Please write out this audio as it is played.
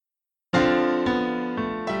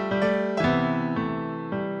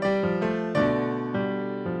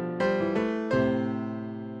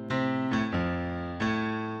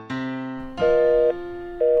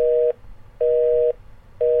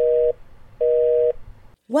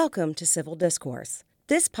Welcome to Civil Discourse.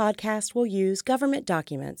 This podcast will use government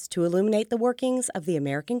documents to illuminate the workings of the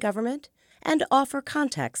American government and offer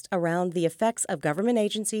context around the effects of government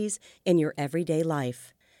agencies in your everyday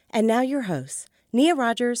life. And now your hosts, Nia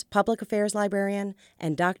Rogers, Public Affairs Librarian,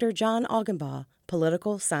 and Dr. John Augenbaugh,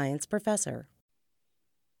 Political Science Professor.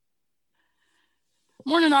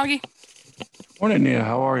 Morning, Augie. Morning, Nia.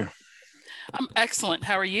 How are you? I'm excellent.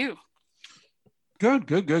 How are you?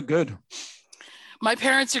 Good. My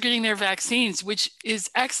parents are getting their vaccines, which is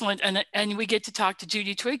excellent. And we get to talk to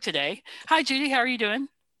Judy Twig today. Hi, Judy. How are you doing?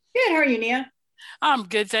 Good. How are you, Nia? I'm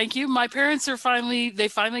good, thank you. My parents are finally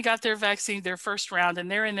got their vaccine, their first round,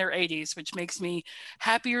 and they're in their 80s, which makes me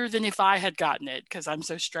happier than if I had gotten it because I'm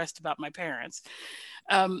so stressed about my parents.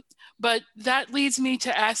 But that leads me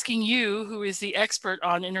to asking you, who is the expert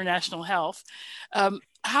on international health,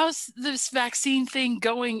 how's this vaccine thing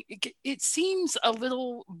going? It seems a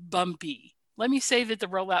little bumpy. Let me say that the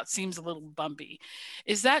rollout seems a little bumpy.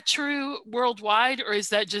 Is that true worldwide, or is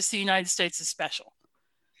that just the United States is special?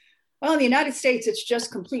 Well, in the United States, it's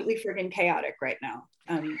just completely friggin' chaotic right now.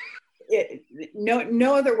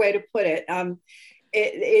 No other way to put it.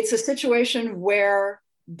 It's a situation where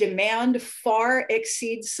demand far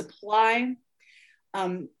exceeds supply.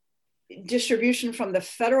 Distribution from the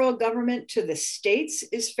federal government to the states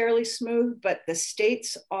is fairly smooth, but the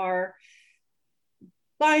states are,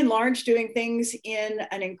 by and large, doing things in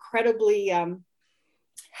an incredibly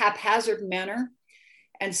haphazard manner.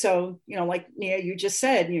 And so, like Nia, you just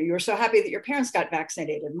said, you're so happy that your parents got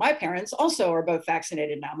vaccinated. My parents also are both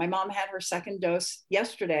vaccinated now. My mom had her second dose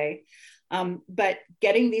yesterday. But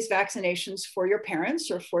getting these vaccinations for your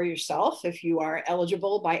parents or for yourself, if you are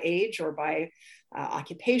eligible by age or by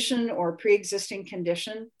occupation or pre-existing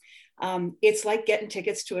condition, it's like getting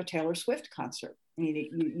tickets to a Taylor Swift concert.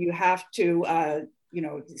 You have to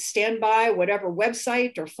stand by whatever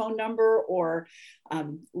website or phone number or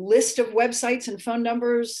list of websites and phone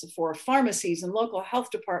numbers for pharmacies and local health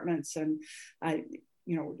departments and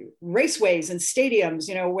raceways and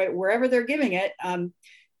stadiums, wherever they're giving it.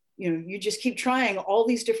 You just keep trying all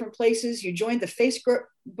these different places. You join the Facebook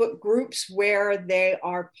groups where they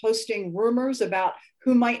are posting rumors about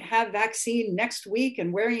who might have vaccine next week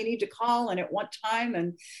and where you need to call and at what time.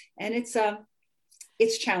 And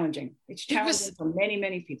it's challenging. It's challenging for many,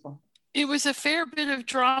 many people. It was a fair bit of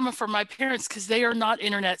drama for my parents because they are not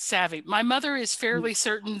internet savvy. My mother is fairly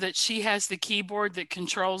certain that she has the keyboard that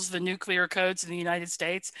controls the nuclear codes in the United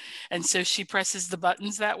States. And so she presses the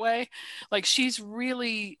buttons that way. Like, she's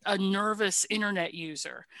really a nervous internet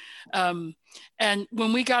user. And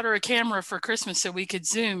when we got her a camera for Christmas so we could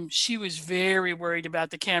Zoom, she was very worried about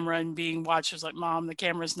the camera and being watched. She was like, Mom, the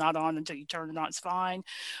camera's not on until you turn it on, it's fine.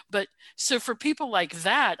 But so for people like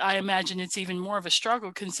that, I imagine it's even more of a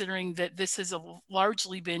struggle considering that this has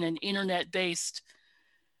largely been an internet-based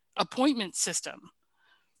appointment system.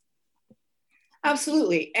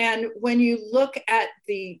 Absolutely. And when you look at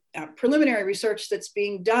the preliminary research that's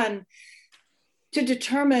being done to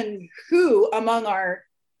determine who among our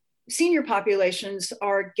senior populations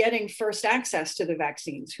are getting first access to the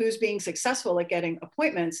vaccines, who's being successful at getting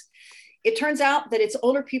appointments, it turns out that it's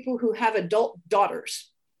older people who have adult daughters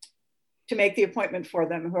to make the appointment for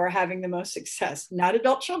them who are having the most success. Not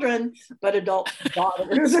adult children, but adult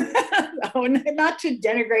daughters. Not to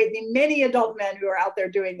denigrate the many adult men who are out there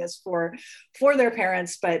doing this for their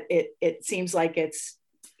parents, but it seems like it's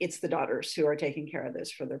the daughters who are taking care of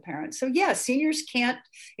this for their parents. So yeah, seniors can't,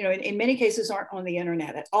 in many cases aren't on the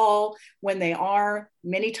internet at all. When they are,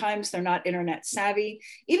 many times they're not internet savvy.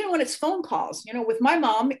 Even when it's phone calls, with my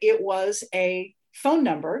mom, it was a phone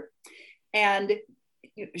number, and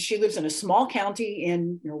she lives in a small county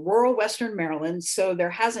in rural Western Maryland. So there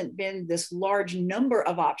hasn't been this large number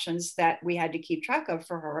of options that we had to keep track of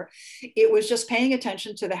for her. It was just paying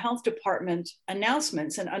attention to the health department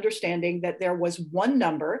announcements and understanding that there was one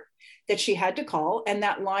number that she had to call, and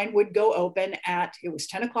that line would go open it was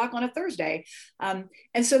 10 o'clock on a Thursday. And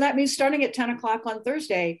so that means starting at 10 o'clock on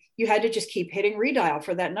Thursday, you had to just keep hitting redial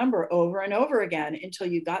for that number over and over again until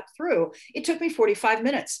you got through. It took me 45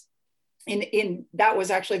 minutes. In that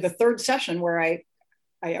was actually the third session where I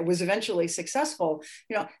was eventually successful.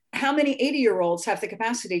 How many 80-year-olds have the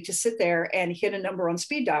capacity to sit there and hit a number on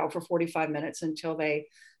speed dial for 45 minutes until they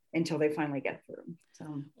finally get through?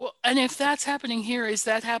 So, well, and if that's happening here, is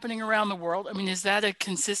that happening around the world? I mean, is that a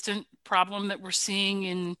consistent problem that we're seeing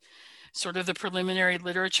in sort of the preliminary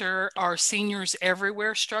literature? Are seniors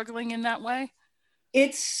everywhere struggling in that way?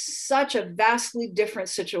 it's such a vastly different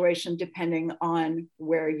situation depending on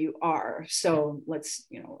where you are. So let's,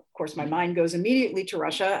 of course, my mind goes immediately to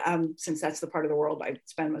Russia, since that's the part of the world I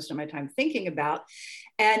spend most of my time thinking about.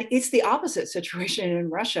 And it's the opposite situation in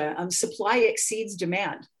Russia. Supply exceeds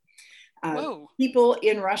demand. People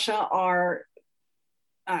in Russia are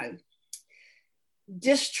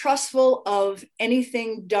distrustful of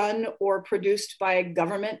anything done or produced by a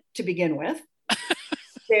government to begin with.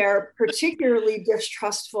 They're particularly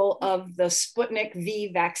distrustful of the Sputnik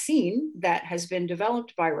V vaccine that has been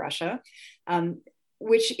developed by Russia,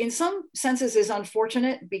 which in some senses is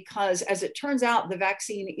unfortunate because, as it turns out, the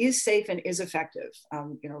vaccine is safe and is effective.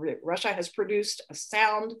 Russia has produced a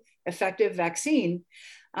sound, effective vaccine,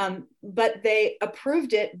 but they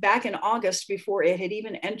approved it back in August before it had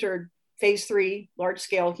even entered phase 3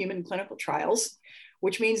 large-scale human clinical trials,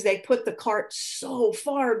 which means they put the cart so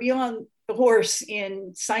far beyond the horse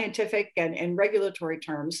in scientific and regulatory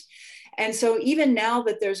terms. And so even now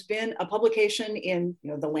that there's been a publication in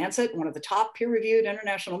the Lancet, one of the top peer-reviewed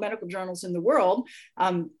international medical journals in the world,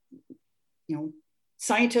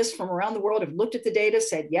 scientists from around the world have looked at the data,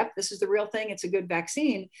 said, yep, this is the real thing, it's a good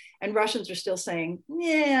vaccine. And Russians are still saying,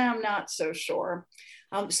 yeah, I'm not so sure.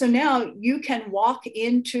 So now you can walk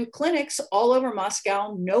into clinics all over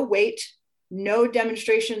Moscow, no wait, no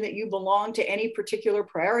demonstration that you belong to any particular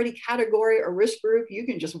priority category or risk group. You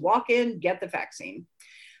can just walk in, get the vaccine.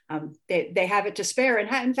 They have it to spare.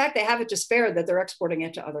 And in fact, they have it to spare that they're exporting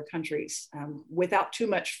it to other countries without too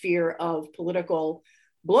much fear of political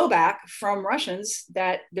blowback from Russians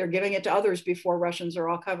that they're giving it to others before Russians are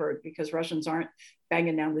all covered, because Russians aren't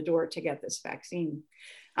banging down the door to get this vaccine.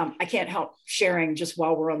 I can't help sharing, just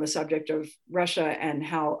while we're on the subject of Russia and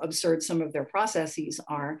how absurd some of their processes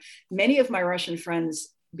are. Many of my Russian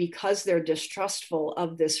friends, because they're distrustful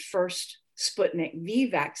of this first Sputnik V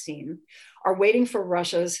vaccine, are waiting for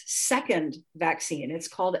Russia's second vaccine. It's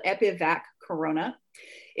called Epivac Corona.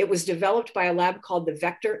 It was developed by a lab called the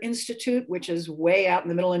Vector Institute, which is way out in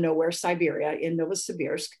the middle of nowhere, Siberia, in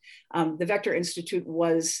Novosibirsk. The Vector Institute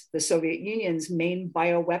was the Soviet Union's main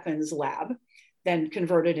bioweapons lab, then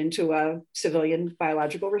converted into a civilian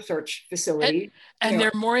biological research facility. And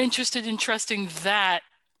they're more interested in trusting that.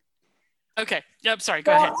 Okay, yep, sorry,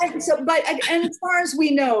 go ahead. And as far as we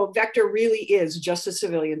know, Vector really is just a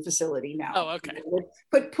civilian facility now. Oh, okay.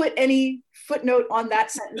 Put any footnote on that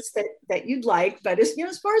sentence that you'd like, but as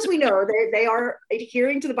far as we know, they are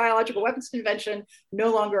adhering to the Biological Weapons Convention,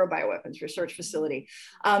 no longer a bioweapons research facility.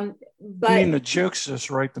 But the jokes just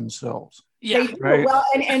write themselves. Yeah, right. Well,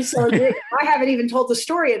 and so I haven't even told the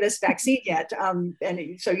story of this vaccine yet.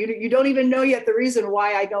 And so you don't even know yet the reason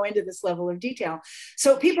why I go into this level of detail.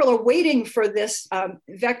 So people are waiting for this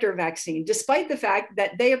vector vaccine, despite the fact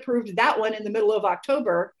that they approved that one in the middle of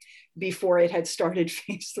October before it had started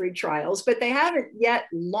phase 3 trials, but they haven't yet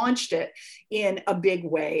launched it in a big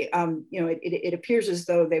way. It appears as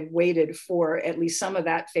though they've waited for at least some of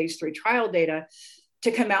that phase 3 trial data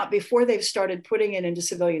to come out before they've started putting it into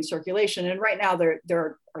civilian circulation. And right now there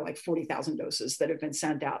are like 40,000 doses that have been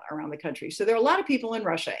sent out around the country. So there are a lot of people in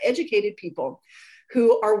Russia, educated people,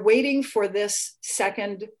 who are waiting for this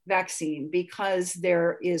second vaccine because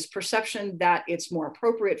there is perception that it's more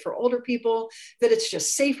appropriate for older people, that it's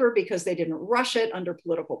just safer because they didn't rush it under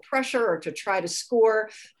political pressure or to try to score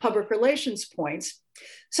public relations points.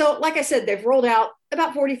 So like I said, they've rolled out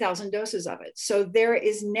about 40,000 doses of it. So there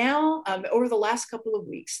is now, over the last couple of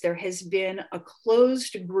weeks, there has been a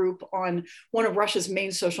closed group on one of Russia's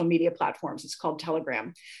main social media platforms. It's called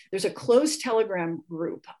Telegram. There's a closed Telegram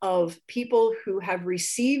group of people who have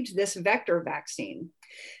received this vector vaccine,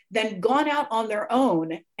 then gone out on their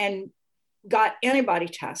own and got antibody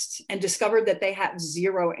tests and discovered that they have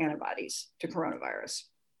 0 antibodies to coronavirus.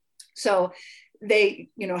 So they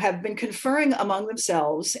have been conferring among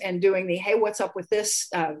themselves and doing the, hey, what's up with this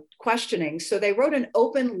questioning. So they wrote an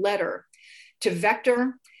open letter to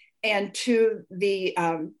Vector and to the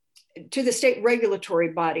state regulatory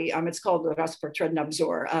body. It's called the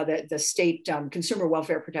Rospotrebnadzor, the state Consumer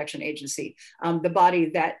Welfare Protection Agency, the body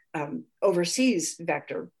that oversees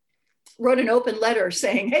Vector. Wrote an open letter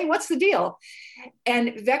saying, hey, what's the deal?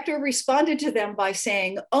 And Vector responded to them by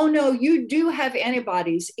saying, oh, no, you do have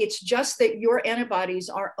antibodies. It's just that your antibodies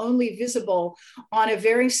are only visible on a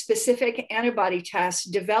very specific antibody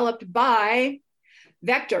test developed by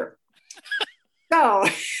Vector. So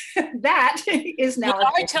that is now. When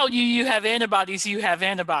I tell you have antibodies, you have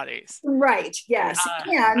antibodies. Right, yes.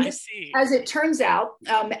 And I see. As it turns out,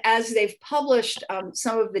 as they've published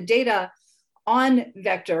some of the data on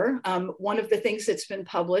vector, one of the things that's been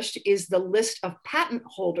published is the list of patent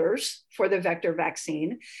holders for the vector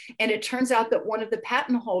vaccine. And it turns out that one of the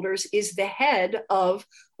patent holders is the head of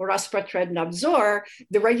Rospotrebnadzor,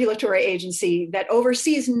 the regulatory agency that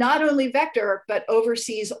oversees not only vector, but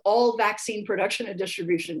oversees all vaccine production and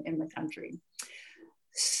distribution in the country.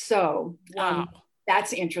 So Wow.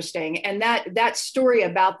 That's interesting. And that story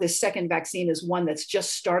about this second vaccine is one that's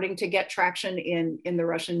just starting to get traction in the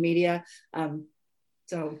Russian media.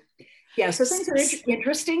 So things are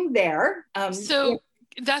interesting there. So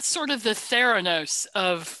that's sort of the Theranos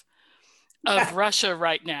of Russia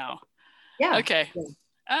right now. Yeah. Okay.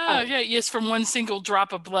 Yes, from one single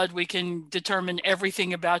drop of blood, we can determine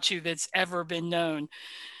everything about you that's ever been known.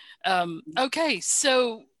 Okay,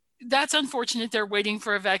 so that's unfortunate. They're waiting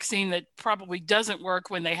for a vaccine that probably doesn't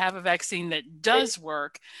work when they have a vaccine that does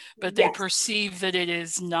work, but they perceive that it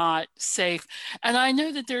is not safe. And I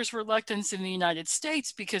know that there's reluctance in the United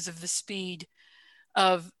States because of the speed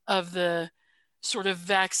of the sort of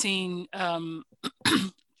vaccine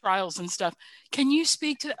trials and stuff. Can you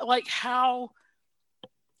speak to like how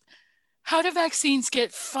do vaccines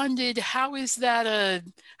get funded? How is that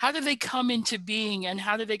how do they come into being, and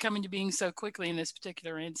how do they come into being so quickly in this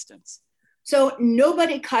particular instance? So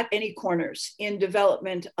nobody cut any corners in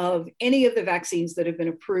development of any of the vaccines that have been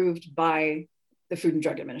approved by the Food and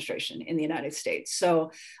Drug Administration in the United States.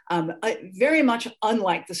 So very much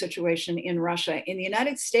unlike the situation in Russia. In the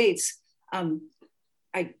United States,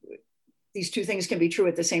 these two things can be true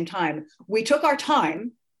at the same time. We took our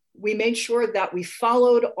time. We made sure that we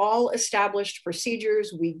followed all established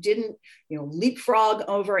procedures. We didn't, leapfrog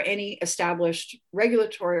over any established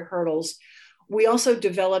regulatory hurdles. We also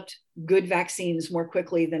developed good vaccines more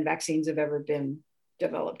quickly than vaccines have ever been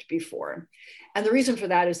developed before. And the reason for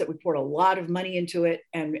that is that we poured a lot of money into it,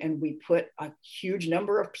 and we put a huge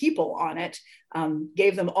number of people on it,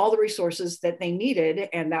 gave them all the resources that they needed.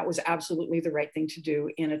 And that was absolutely the right thing to do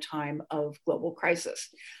in a time of global crisis.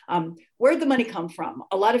 Where'd the money come from?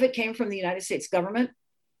 A lot of it came from the United States government.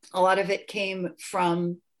 A lot of it came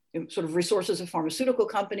from sort of resources of pharmaceutical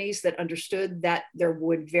companies that understood that there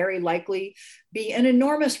would very likely be an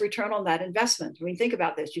enormous return on that investment. I mean, think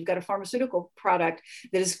about this. You've got a pharmaceutical product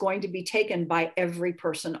that is going to be taken by every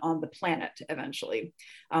person on the planet eventually.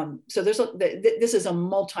 So this is a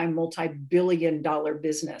multi-billion dollar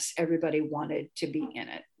business. Everybody wanted to be in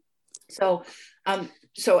it. So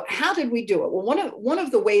how did we do it? Well, one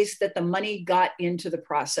of the ways that the money got into the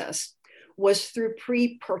process was through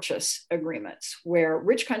pre-purchase agreements, where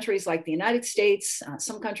rich countries like the United States,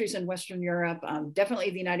 some countries in Western Europe, definitely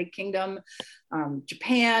the United Kingdom,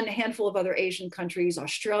 Japan, a handful of other Asian countries,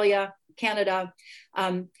 Australia, Canada,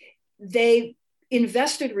 they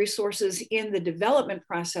invested resources in the development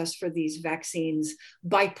process for these vaccines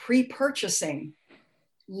by pre-purchasing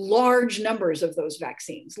large numbers of those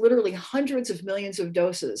vaccines, literally hundreds of millions of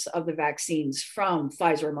doses of the vaccines from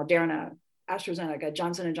Pfizer, Moderna, AstraZeneca,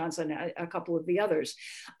 Johnson & Johnson, a couple of the others.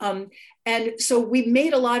 And so we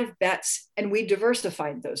made a lot of bets, and we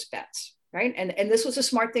diversified those bets, right? And this was a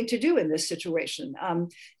smart thing to do in this situation.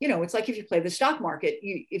 It's like if you play the stock market,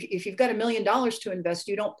 if you've got $1 million to invest,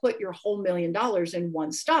 you don't put your whole $1 million in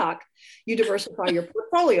one stock, you diversify your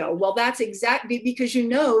portfolio. Well, that's exactly because you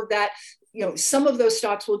know that some of those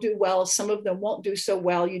stocks will do well, some of them won't do so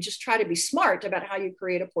well. You just try to be smart about how you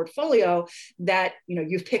create a portfolio that,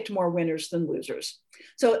 you've picked more winners than losers.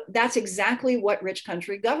 So that's exactly what rich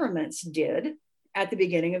country governments did at the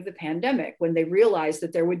beginning of the pandemic, when they realized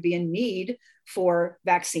that there would be a need for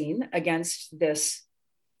vaccine against this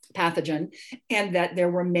pathogen, and that there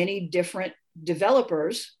were many different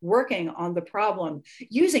developers working on the problem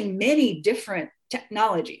using many different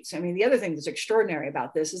technologies. I mean, the other thing that's extraordinary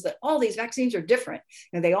about this is that all these vaccines are different,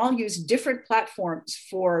 and they all use different platforms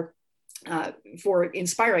for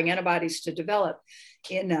inspiring antibodies to develop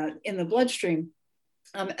in the bloodstream.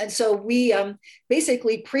 And so we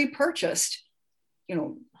basically pre-purchased,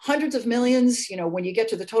 hundreds of millions. When you get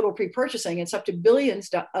to the total pre-purchasing, it's up to billions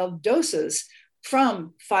of doses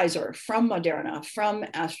from Pfizer, from Moderna, from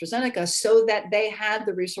AstraZeneca, so that they had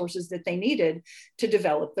the resources that they needed to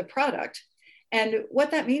develop the product. And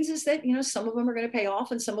what that means is that, some of them are going to pay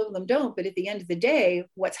off and some of them don't. But at the end of the day,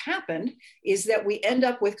 what's happened is that we end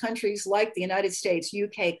up with countries like the United States,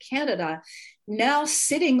 UK, Canada, now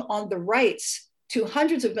sitting on the rights to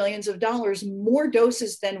hundreds of millions of dollars more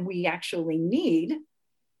doses than we actually need.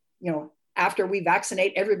 After we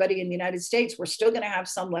vaccinate everybody in the United States, we're still going to have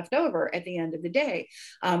some left over at the end of the day,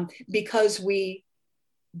 because we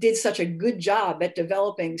did such a good job at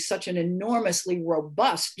developing such an enormously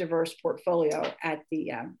robust, diverse portfolio at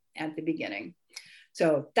the beginning.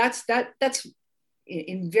 So that's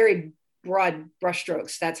in very broad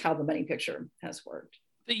brushstrokes, that's how the money picture has worked.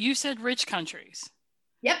 But you said rich countries.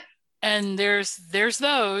 Yep. And there's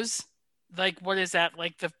those, like, what is that?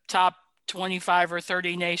 Like the top 25 or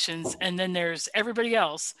 30 nations. And then there's everybody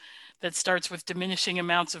else that starts with diminishing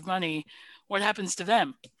amounts of money. What happens to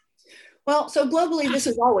them? Well, so globally, this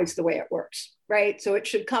is always the way it works, right? So it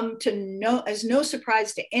should come to as no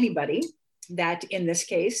surprise to anybody that in this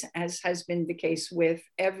case, as has been the case with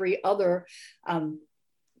every other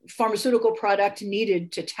pharmaceutical product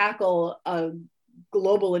needed to tackle a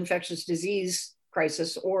global infectious disease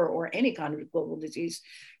crisis or any kind of global disease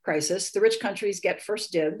crisis, the rich countries get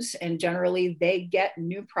first dibs, and generally they get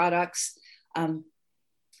new products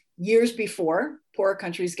years before poorer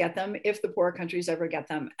countries get them, if the poorer countries ever get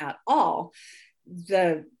them at all.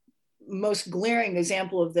 The most glaring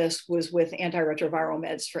example of this was with antiretroviral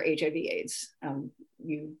meds for HIV/AIDS.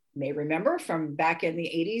 You may remember from back in the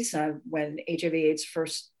 80s when HIV/AIDS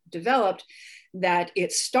first developed, that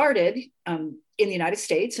it started in the United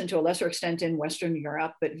States and to a lesser extent in Western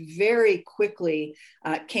Europe, but very quickly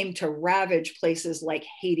came to ravage places like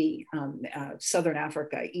Haiti, Southern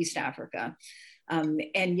Africa, East Africa.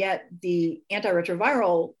 And yet the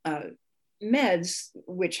antiretroviral meds,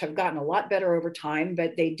 which have gotten a lot better over time,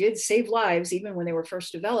 but they did save lives even when they were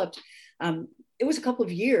first developed, it was a couple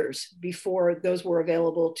of years before those were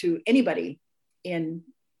available to anybody in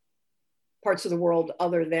parts of the world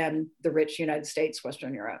other than the rich United States,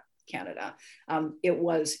 Western Europe, Canada. It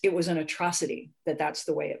was an atrocity that's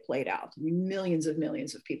the way it played out. Millions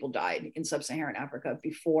of people died in sub-Saharan Africa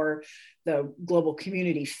before the global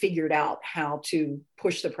community figured out how to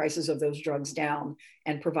push the prices of those drugs down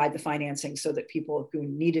and provide the financing so that people who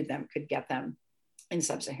needed them could get them in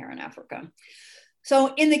sub-Saharan Africa.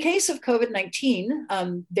 So in the case of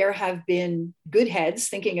COVID-19, there have been good heads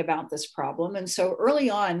thinking about this problem. And so early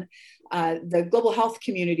on, the global health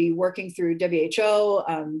community working through WHO,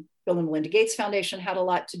 Bill and Melinda Gates Foundation had a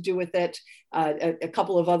lot to do with it. A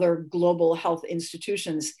couple of other global health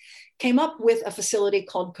institutions came up with a facility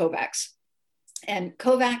called COVAX. And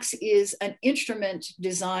COVAX is an instrument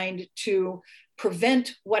designed to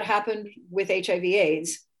prevent what happened with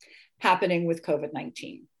HIV/AIDS happening with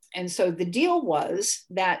COVID-19. And so the deal was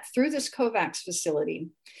that through this COVAX facility,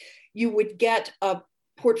 you would get a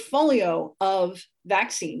portfolio of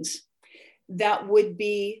vaccines that would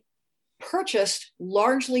be purchased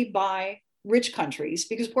largely by rich countries,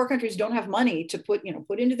 because poor countries don't have money to put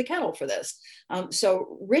into the kettle for this.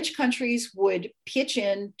 So rich countries would pitch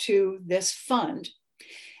into this fund,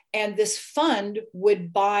 and this fund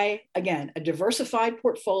would buy, again, a diversified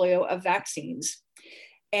portfolio of vaccines.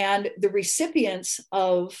 And the recipients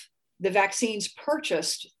of the vaccines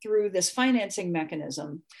purchased through this financing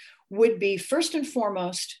mechanism would be, first and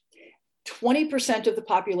foremost, 20% of the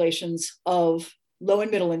populations of low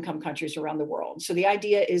and middle income countries around the world. So the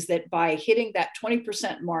idea is that by hitting that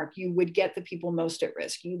 20% mark, you would get the people most at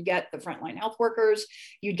risk. You'd get the frontline health workers,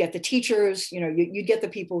 you'd get the teachers, you'd get the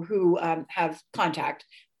people who have contact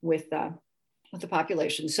with the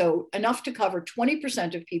population. So enough to cover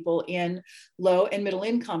 20% of people in low and middle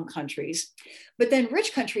income countries. But then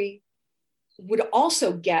rich country would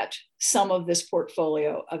also get some of this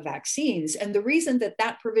portfolio of vaccines. And the reason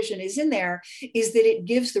that provision is in there is that it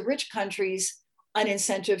gives the rich countries an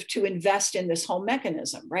incentive to invest in this whole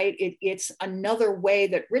mechanism, right? It's another way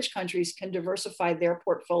that rich countries can diversify their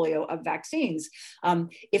portfolio of vaccines.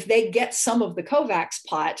 If they get some of the COVAX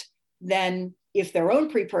pot, then if their own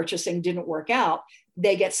pre-purchasing didn't work out,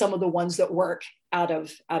 they get some of the ones that work out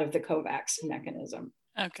of the COVAX mechanism.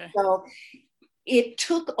 Okay. So it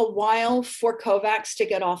took a while for COVAX to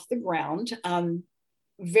get off the ground.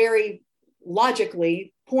 Very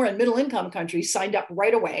logically, poor and middle income countries signed up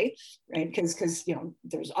right away, right? Because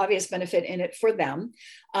there's obvious benefit in it for them.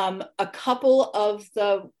 A couple of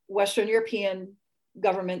the Western European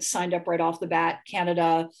governments signed up right off the bat.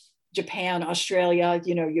 Canada, Japan, Australia,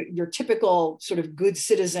 your typical sort of good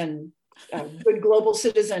citizen, good global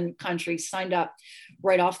citizen country signed up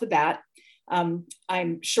right off the bat.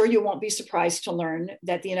 I'm sure you won't be surprised to learn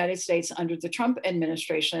that the United States under the Trump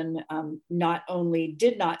administration not only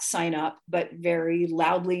did not sign up, but very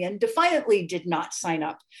loudly and defiantly did not sign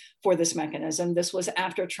up for this mechanism. This was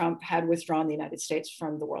after Trump had withdrawn the United States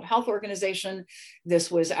from the World Health Organization.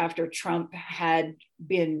 This was after Trump had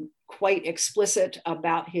been quite explicit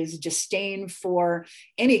about his disdain for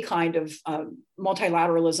any kind of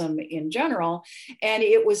multilateralism in general. And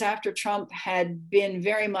it was after Trump had been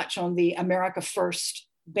very much on the America First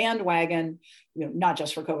bandwagon, not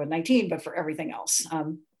just for COVID-19, but for everything else.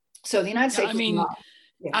 So the United States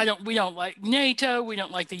we don't like NATO, we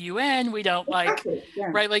don't like the UN, we don't like,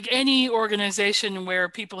 Yeah. right, like any organization where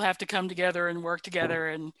people have to come together and work together,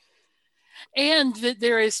 and that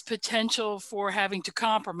there is potential for having to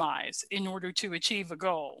compromise in order to achieve a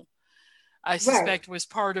goal, I suspect was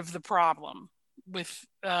part of the problem with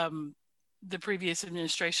the previous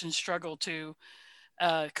administration's struggle to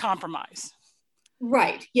compromise.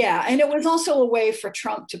 Right, yeah. And it was also a way for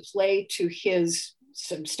Trump to play to his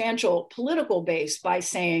substantial political base by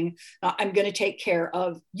saying, I'm going to take care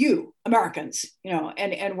of you Americans,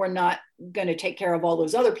 and we're not going to take care of all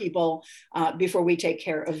those other people before we take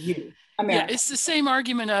care of you Americans. Yeah, it's the same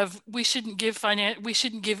argument of we shouldn't give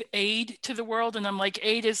aid to the world. And I'm like,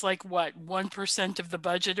 aid is like what, 1% of the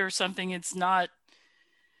budget or something? It's not,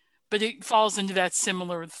 but it falls into that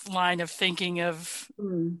similar line of thinking of,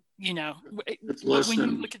 it's less when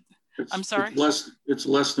than, you look at, I'm sorry? It's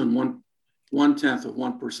less than 1/10 of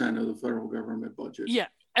 1% of the federal government budget. Yeah.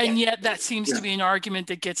 And yet that seems to be an argument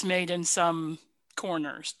that gets made in some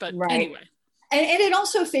corners, but anyway. And it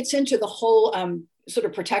also fits into the whole sort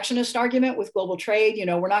of protectionist argument with global trade.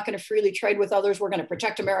 We're not going to freely trade with others. We're going to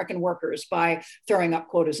protect American workers by throwing up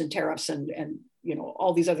quotas and tariffs and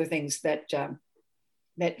all these other things that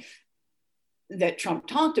Trump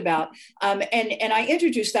talked about. And I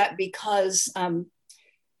introduced that because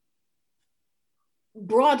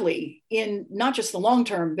broadly, in not just the long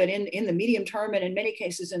term, but in the medium term, and in many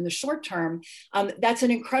cases in the short term, that's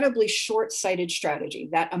an incredibly short-sighted strategy,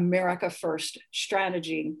 that America First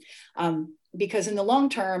strategy. Because in the long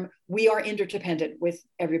term, we are interdependent with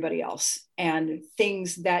everybody else, and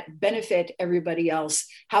things that benefit everybody else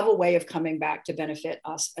have a way of coming back to benefit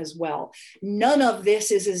us as well. None of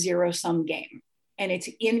this is a zero-sum game. And it's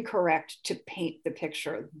incorrect to paint the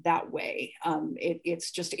picture that way.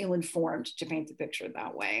 It's just ill-informed to paint the picture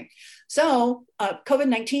that way. So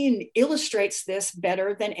COVID-19 illustrates this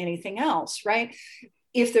better than anything else, right?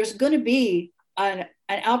 If there's going to be an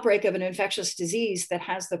outbreak of an infectious disease that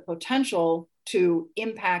has the potential to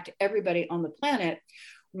impact everybody on the planet,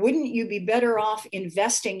 wouldn't you be better off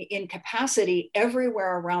investing in capacity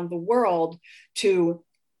everywhere around the world to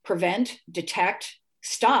prevent, detect,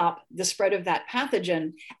 stop the spread of that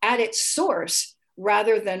pathogen at its source,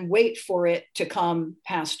 rather than wait for it to come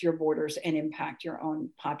past your borders and impact your own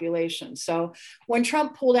population? So when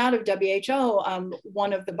Trump pulled out of WHO,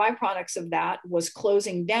 one of the byproducts of that was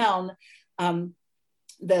closing down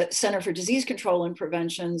the Center for Disease Control and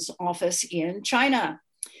Prevention's office in China,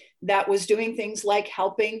 that was doing things like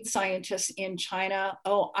helping scientists in China,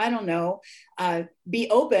 be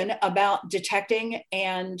open about detecting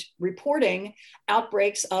and reporting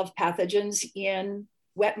outbreaks of pathogens in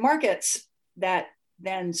wet markets that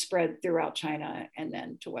then spread throughout China and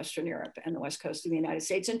then to Western Europe and the West Coast of the United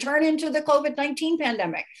States and turn into the COVID-19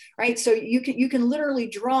 pandemic, right? So you can literally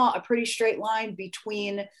draw a pretty straight line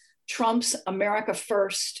between Trump's America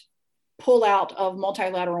First pull out of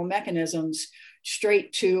multilateral mechanisms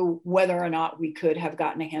straight to whether or not we could have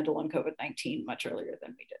gotten a handle on COVID-19 much earlier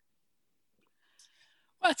than we did.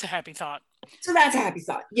 Well, that's a happy thought. So that's a happy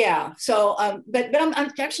thought. Yeah. So, but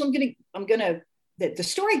I'm gonna. The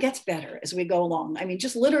story gets better as we go along. I mean,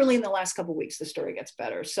 just literally in the last couple of weeks, the story gets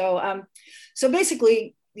better. So, so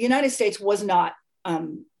basically, the United States was not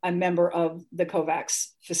a member of the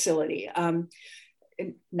COVAX facility.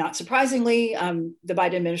 Not surprisingly, the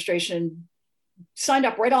Biden administration signed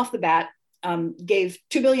up right off the bat. Gave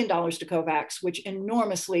 $2 billion to COVAX, which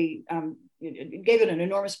enormously gave it an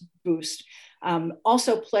enormous boost.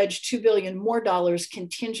 Also pledged $2 billion more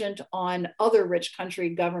contingent on other rich country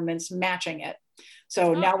governments matching it.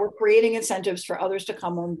 So now we're creating incentives for others to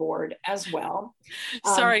come on board as well.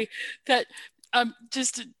 Sorry, that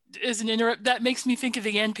just as an interrupt, that makes me think of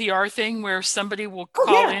the NPR thing where somebody will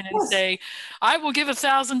call in and say, "I will give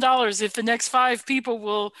 $1,000 if the next 5 people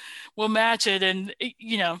will match it," and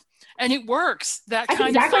and it works. That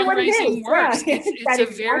kind of fundraising works. Yeah. It's a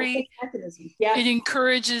very it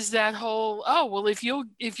encourages that whole, if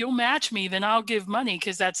you'll match me, then I'll give money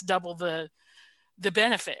because that's double the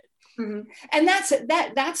benefit. Mm-hmm. And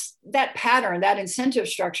that pattern, that incentive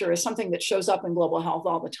structure is something that shows up in global health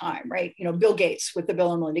all the time, right? Bill Gates with the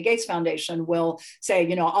Bill and Melinda Gates Foundation will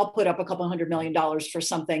say, I'll put up a couple $100 million for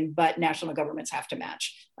something, but national governments have to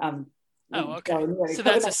match. Okay. So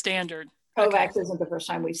that's a standard. COVAX isn't the first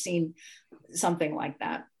time we've seen something like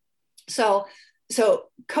that. So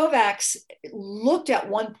COVAX looked at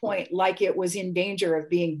one point like it was in danger of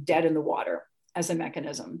being dead in the water as a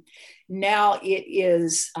mechanism. Now it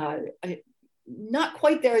is not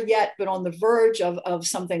quite there yet, but on the verge of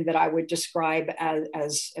something that I would describe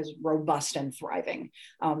as robust and thriving.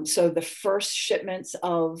 So the first shipments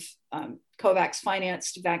of COVAX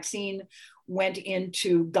financed vaccine went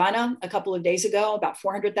into Ghana a couple of days ago. About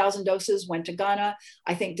 400,000 doses went to Ghana.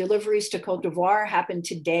 I think deliveries to Cote d'Ivoire happened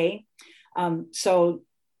today. So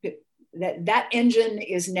that engine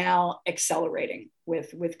is now accelerating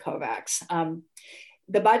with COVAX.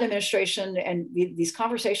 The Biden administration, and these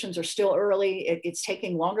conversations are still early. It's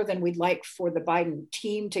taking longer than we'd like for the Biden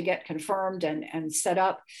team to get confirmed and set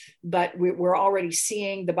up, but we're already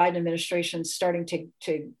seeing the Biden administration starting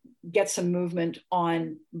to get some movement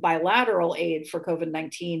on bilateral aid for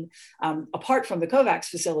COVID-19, apart from the COVAX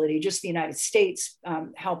facility, just the United States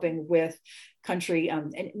helping with country,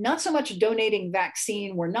 and not so much donating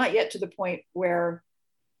vaccine. We're not yet to the point where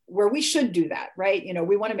we should do that, right? You know,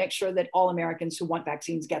 we want to make sure that all Americans who want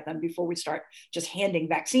vaccines get them before we start just handing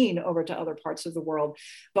vaccine over to other parts of the world.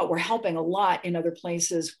 But we're helping a lot in other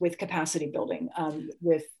places with capacity building,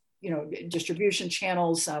 with, you know, distribution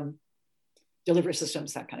channels, delivery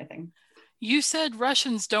systems, that kind of thing. You said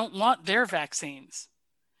Russians don't want their vaccines.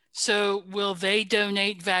 So will they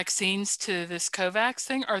donate vaccines to this COVAX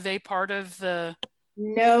thing? Are they part of the...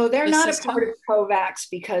 No, they're not a part of COVAX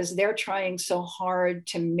because they're trying so hard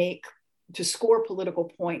to score political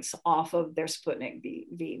points off of their Sputnik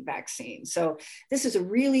V vaccine. So this is a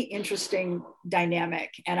really interesting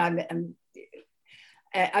dynamic, and I'm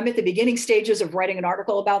at the beginning stages of writing an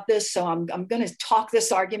article about this. So I'm going to talk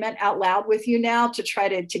this argument out loud with you now to try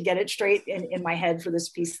to get it straight in my head for this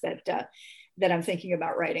piece that I'm thinking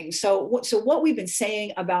about writing. So what we've been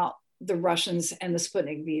saying about the Russians and the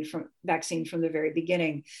Sputnik V vaccine from the very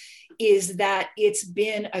beginning is that it's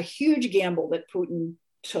been a huge gamble that Putin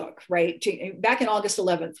took, right? Back in August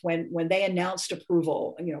 11th, when they announced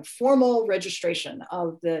approval, you know, formal registration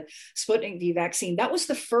of the Sputnik V vaccine, that was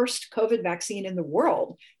the first COVID vaccine in the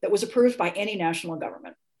world that was approved by any national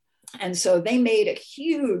government. And so they made a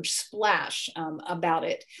huge splash about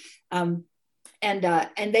it. And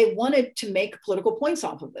they wanted to make political points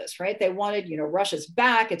off of this, right? They wanted, you know, Russia's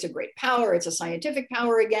back, it's a great power, it's a scientific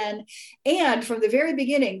power again. And from the very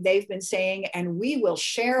beginning, they've been saying, and we will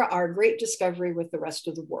share our great discovery with the rest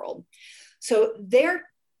of the world. So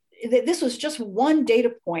this was just one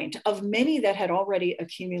data point of many that had already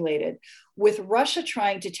accumulated, with Russia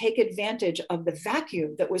trying to take advantage of the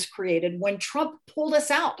vacuum that was created when Trump pulled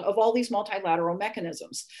us out of all these multilateral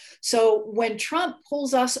mechanisms. So when Trump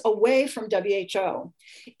pulls us away from WHO,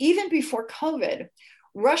 even before COVID,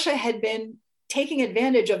 Russia had been taking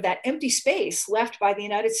advantage of that empty space left by the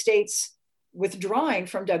United States withdrawing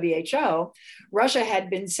from WHO. Russia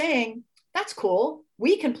had been saying, that's cool.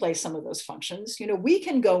 We can play some of those functions. You know, we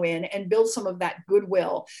can go in and build some of that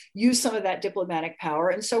goodwill, use some of that diplomatic power.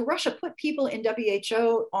 And so Russia put people in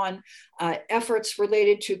WHO on efforts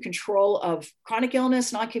related to control of chronic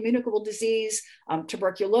illness, non-communicable disease,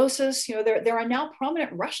 tuberculosis. You know, there are now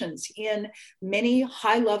prominent Russians in many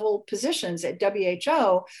high-level positions at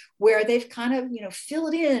WHO where they've kind of, you know,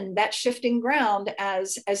 filled in that shifting ground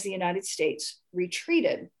as the United States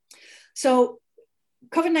retreated. So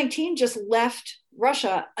COVID-19 just left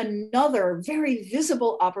Russia another very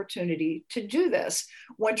visible opportunity to do this.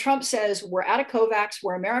 When Trump says, we're out of COVAX,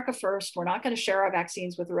 we're America first, we're not going to share our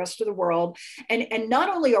vaccines with the rest of the world. And not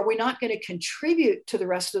only are we not going to contribute to the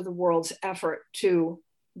rest of the world's effort to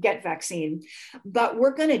get vaccine, but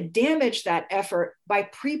we're going to damage that effort by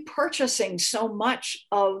pre-purchasing so much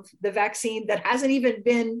of the vaccine that hasn't even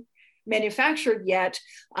been manufactured yet,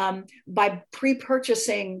 by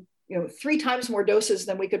pre-purchasing 3 times more doses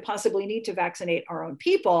than we could possibly need to vaccinate our own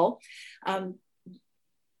people.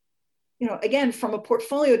 Again, from a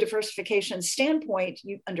portfolio diversification standpoint,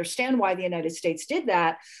 you understand why the United States did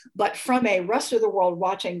that. But from a rest of the world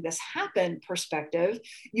watching this happen perspective,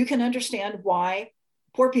 you can understand why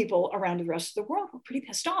poor people around the rest of the world were pretty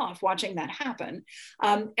pissed off watching that happen.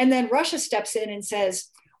 And then Russia steps in and says,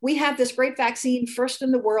 we have this great vaccine, first in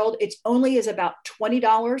the world. It only is about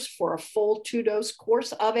 $20 for a full 2-dose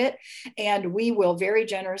course of it. And we will very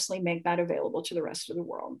generously make that available to the rest of the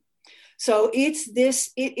world. So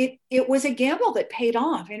it was a gamble that paid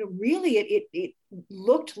off. And it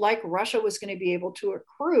looked like Russia was going to be able to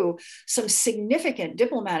accrue some significant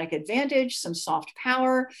diplomatic advantage, some soft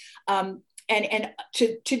power. And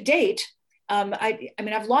to date,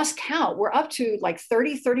 I've lost count. We're up to like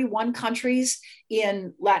 30, 31 countries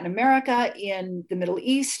in Latin America, in the Middle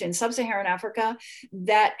East, in Sub-Saharan Africa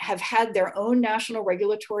that have had their own national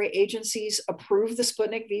regulatory agencies approve the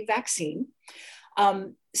Sputnik V vaccine.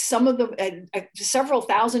 Some of them, several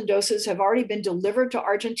thousand doses have already been delivered to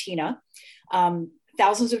Argentina.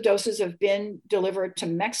 Thousands of doses have been delivered to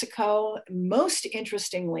Mexico. Most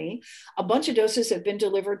interestingly, a bunch of doses have been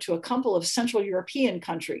delivered to a couple of Central European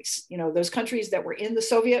countries, those countries that were in the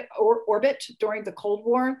Soviet orbit during the Cold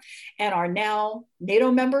War and are now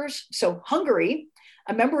NATO members. So Hungary,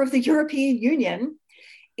 a member of the European Union,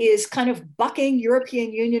 is kind of bucking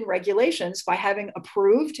European Union regulations by having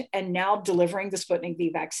approved and now delivering the Sputnik V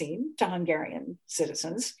vaccine to Hungarian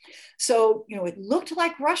citizens. So, it looked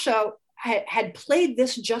like Russia had played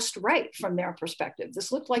this just right from their perspective.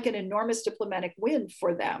 This looked like an enormous diplomatic win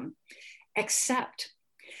for them, except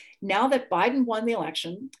now that Biden won the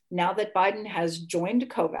election, now that Biden has joined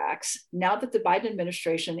COVAX, now that the Biden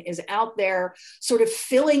administration is out there sort of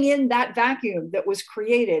filling in that vacuum that was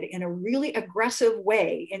created in a really aggressive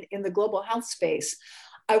way in the global health space,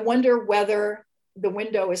 I wonder whether the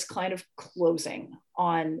window is kind of closing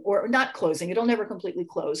on, or not closing, it'll never completely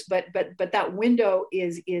close, but that window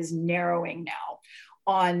is narrowing now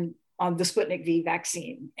on the Sputnik V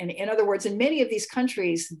vaccine. And in other words, in many of these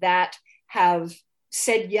countries that have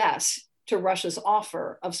said yes to Russia's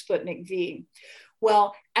offer of Sputnik V,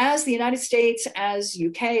 well, as the United States, as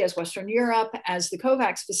UK, as Western Europe, as the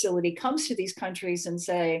COVAX facility comes to these countries and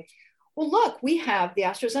say, well, look, we have the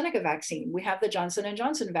AstraZeneca vaccine. We have the Johnson &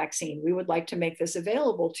 Johnson vaccine. We would like to make this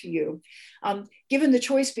available to you. Given the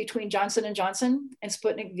choice between Johnson & Johnson and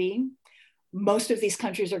Sputnik V, most of these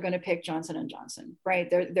countries are going to pick Johnson & Johnson, right?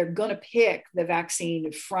 They're going to pick the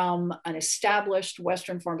vaccine from an established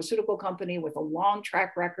Western pharmaceutical company with a long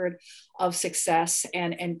track record of success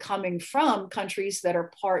and coming from countries that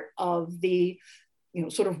are part of the,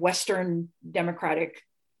 sort of Western democratic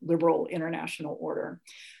liberal international order.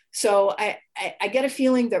 So I get a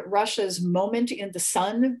feeling that Russia's moment in the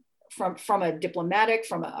sun from a diplomatic,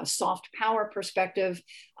 from a soft power perspective,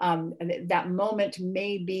 that moment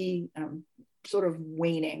may be sort of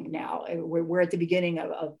waning now. We're at the beginning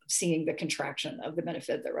of seeing the contraction of the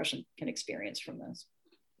benefit that Russia can experience from this.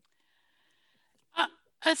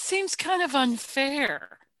 It seems kind of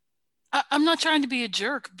unfair. I'm not trying to be a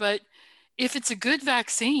jerk, but if it's a good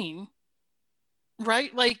vaccine,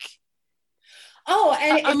 right? Like,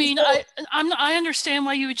 I understand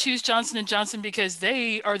why you would choose Johnson & Johnson because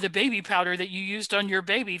they are the baby powder that you used on your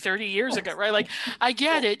baby 30 years ago, right? Like, I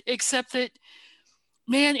get it, except that,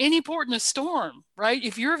 man, any port in a storm, right?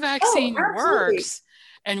 If your vaccine works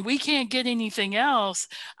and we can't get anything else,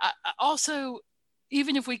 also,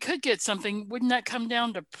 even if we could get something, wouldn't that come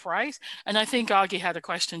down to price? And I think Augie had a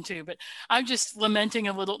question too, but I'm just lamenting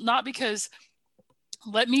a little, not because,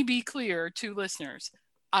 let me be clear to listeners,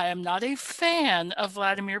 I am not a fan of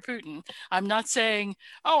Vladimir Putin. I'm not saying,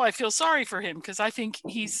 I feel sorry for him, because I think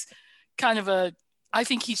he's I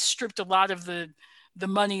think he's stripped a lot of the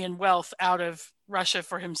money and wealth out of Russia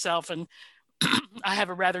for himself. And I have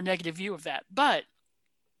a rather negative view of that. But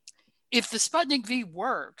if the Sputnik V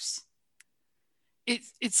works,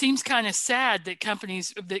 it seems kind of sad that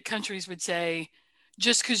countries would say,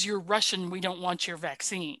 just because you're Russian, we don't want your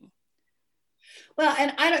vaccine. Well,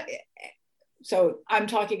 and so I'm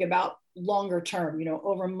talking about longer term,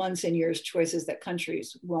 over months and years, choices that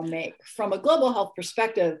countries will make. From a global health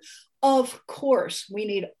perspective, of course, we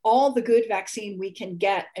need all the good vaccine we can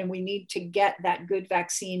get, and we need to get that good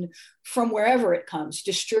vaccine from wherever it comes,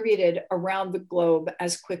 distributed around the globe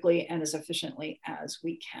as quickly and as efficiently as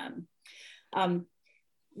we can.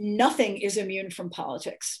 Nothing is immune from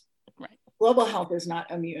politics. Right. Global health is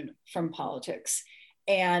not immune from politics.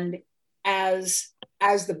 And as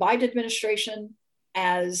the Biden administration,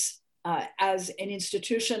 as an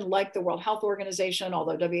institution like the World Health Organization,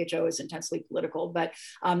 although WHO is intensely political, but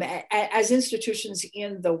as institutions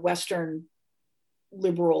in the Western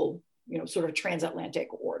liberal, sort of transatlantic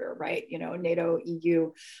order, right? NATO,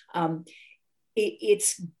 EU,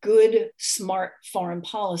 it's good, smart foreign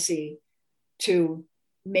policy to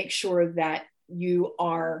make sure that you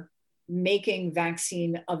are making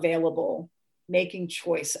vaccine available, making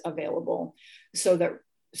choice available, so that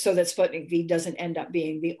Sputnik V doesn't end up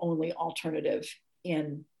being the only alternative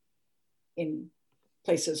in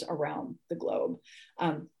places around the globe.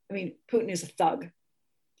 Putin is a thug.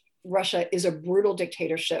 Russia is a brutal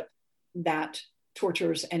dictatorship that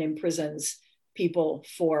tortures and imprisons people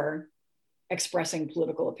for expressing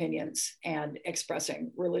political opinions and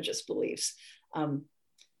expressing religious beliefs.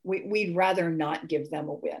 We'd rather not give them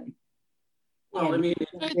a win. Well,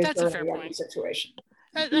 that's a fair point. Situation.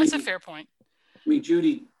 That's a fair point.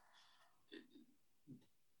 Judy,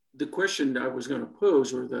 the question I was going to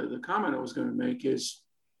pose, or the comment I was going to make, is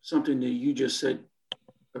something that you just said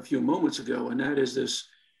a few moments ago, and that is this,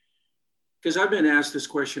 because I've been asked this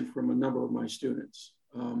question from a number of my students.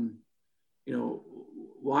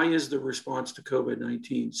 why is the response to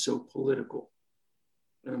COVID-19 so political?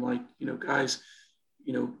 And I'm like, guys,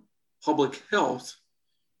 public health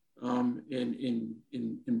in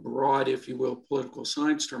broad, if you will, political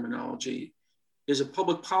science terminology is a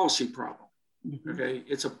public policy problem. Okay,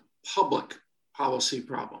 it's a public policy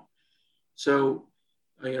problem. So,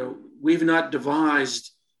 we've not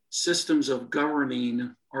devised systems of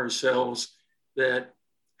governing ourselves that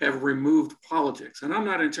have removed politics. And I'm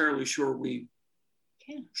not entirely sure we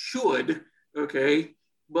should, okay,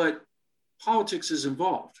 but politics is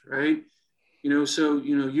involved, right? So,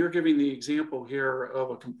 you're giving the example here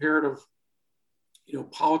of a comparative,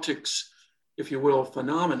 politics, if you will,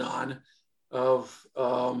 phenomenon of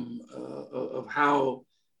how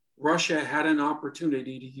Russia had an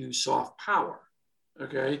opportunity to use soft power,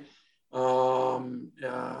 okay,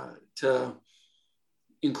 to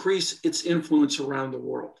increase its influence around the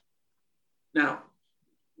world. Now,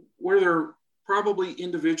 were there probably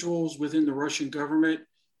individuals within the Russian government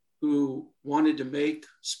who wanted to make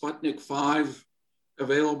Sputnik 5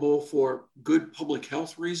 available for good public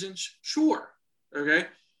health reasons? Sure, okay.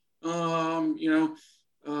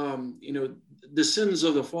 The sins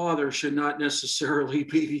of the father should not necessarily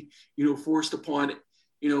be, forced upon,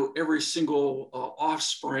 every single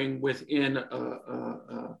offspring within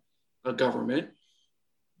a government.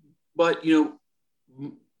 But,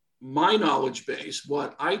 my knowledge base,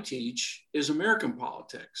 what I teach is American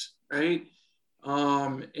politics, right?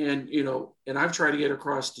 And I've tried to get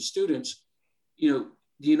across to students, the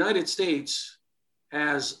United States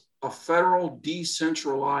has a federal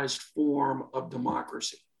decentralized form of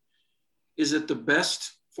democracy. Is it the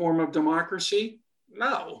best form of democracy?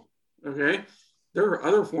 No, okay? There are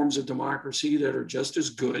other forms of democracy that are just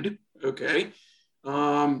as good, okay?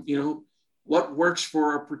 What works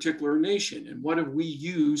for a particular nation and what have we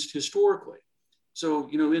used historically? So,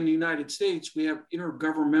 in the United States, we have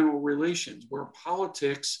intergovernmental relations where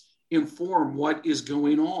politics inform what is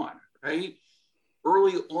going on, right?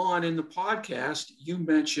 Early on in the podcast, you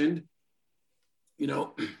mentioned,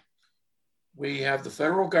 we have the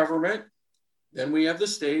federal government, then we have the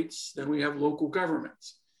states, then we have local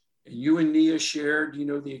governments. And you and Nia shared,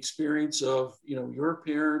 the experience of, your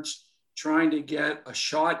parents trying to get a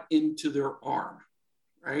shot into their arm,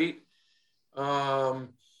 right?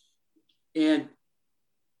 And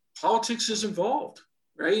politics is involved,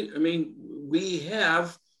 right? I mean, we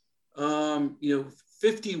have,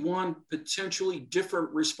 51 potentially different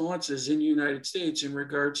responses in the United States in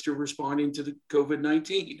regards to responding to the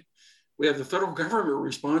COVID-19. We have the federal government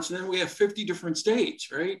response, and then we have 50 different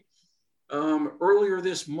states, right? Earlier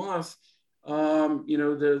this month,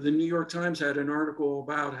 the New York Times had an article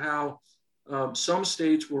about how some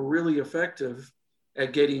states were really effective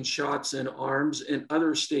at getting shots in arms and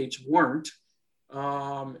other states weren't.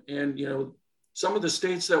 Some of the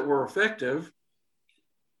states that were effective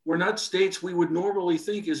were not states we would normally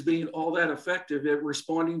think as being all that effective at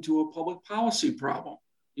responding to a public policy problem.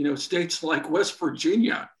 States like West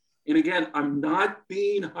Virginia. And again, I'm not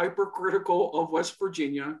being hypercritical of West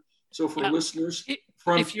Virginia. So for listeners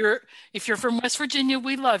if you're from West Virginia,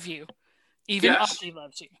 we love you. Even Audrey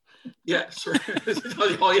loves you. Yes.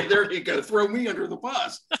 Oh yeah, there you go. Throw me under the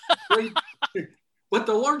bus. Right? But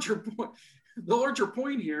the larger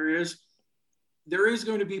point here is there is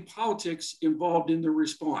going to be politics involved in the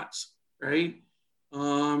response, right?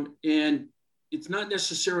 And it's not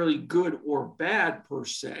necessarily good or bad per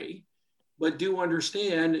se, but do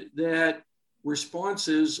understand that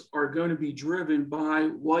responses are going to be driven by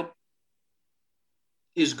what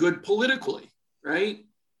is good politically, right?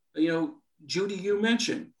 Judy, you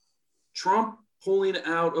mentioned Trump pulling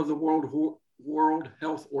out of the World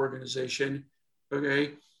Health Organization,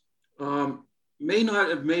 okay, may not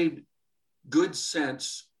have made good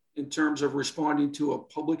sense in terms of responding to a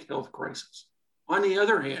public health crisis. On the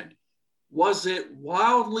other hand, was it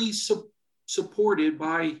wildly supported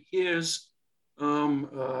by his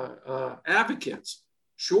advocates?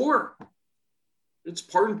 Sure. It's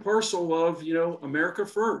part and parcel of, America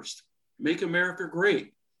first, make America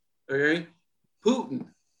great, okay? Putin,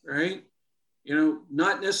 right?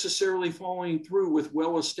 Not necessarily following through with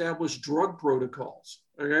well-established drug protocols,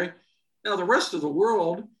 okay? Now, the rest of the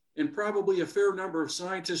world, and probably a fair number of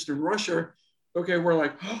scientists in Russia, okay, we're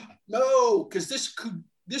like, oh, no, because this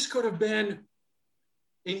could have been an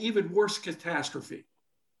even worse catastrophe.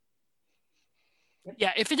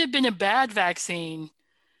 Yeah, if it had been a bad vaccine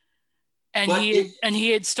and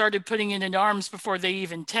he had started putting it in arms before they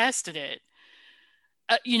even tested it,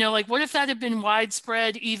 what if that had been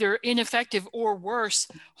widespread, either ineffective or worse,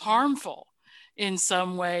 harmful in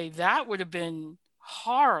some way? That would have been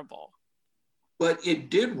horrible. But it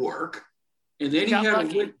did work. And then he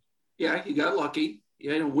got he got lucky. He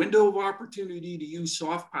had a window of opportunity to use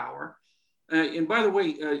soft power. And by the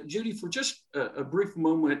way, Judy, for just a brief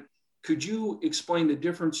moment, could you explain the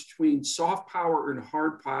difference between soft power and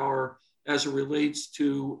hard power as it relates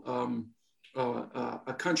to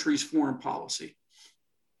a country's foreign policy?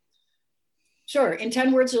 Sure. In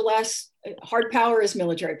 10 words or less, hard power is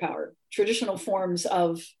military power. Traditional forms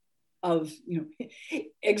of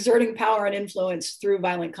exerting power and influence through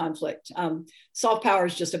violent conflict. Soft power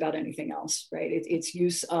is just about anything else, right? It's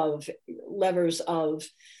use of levers of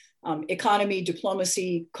economy,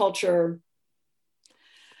 diplomacy, culture,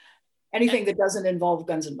 anything that doesn't involve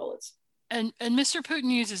guns and bullets. And Mr. Putin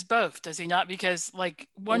uses both, does he not? Because like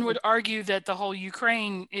one would argue that the whole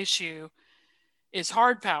Ukraine issue is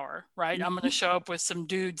hard power, right? I'm going to show up with some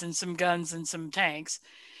dudes and some guns and some tanks,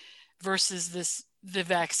 versus the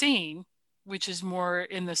vaccine, which is more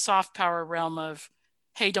in the soft power realm of,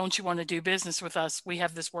 hey, don't you want to do business with us? We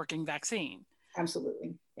have this working vaccine.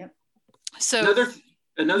 Absolutely. Yep. So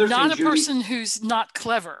another not thing, a Judy, person who's not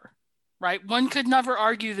clever, right? One could never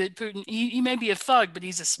argue that Putin, he may be a thug, but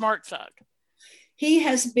he's a smart thug. He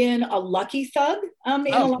has been a lucky thug in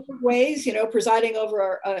a lot of ways, presiding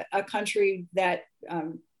over a country that,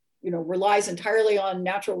 relies entirely on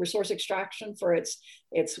natural resource extraction for its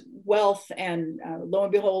wealth. And lo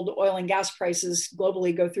and behold, oil and gas prices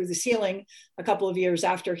globally go through the ceiling a couple of years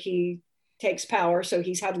after he takes power. So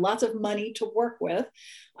he's had lots of money to work with.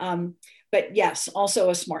 But yes,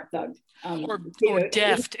 also a smart thug. Or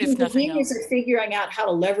deft, if nothing else. He's figuring out how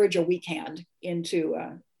to leverage a weak hand into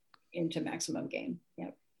maximum gain.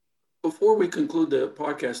 Yeah. Before we conclude the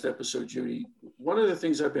podcast episode, Judy, one of the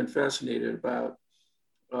things I've been fascinated about,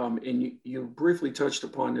 and you briefly touched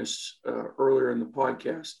upon this earlier in the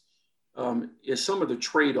podcast, is some of the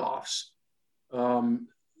trade-offs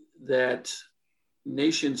that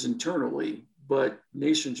nations internally, but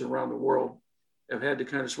nations around the world have had to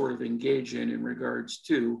kind of sort of engage in regards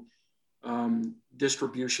to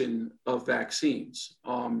distribution of vaccines.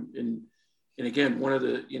 And again, one of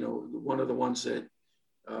the ones that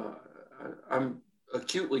I'm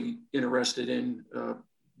acutely interested in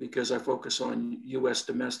because I focus on U.S.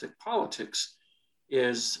 domestic politics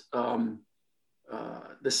is the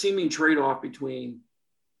seeming trade-off between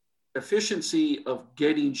efficiency of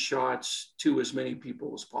getting shots to as many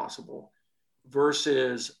people as possible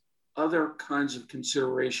versus other kinds of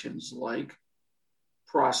considerations like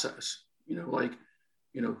process,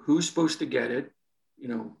 who's supposed to get it,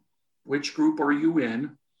 which group are you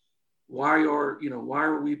in? Why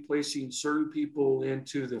are we placing certain people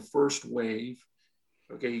into the first wave?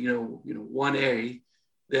 Okay, 1A,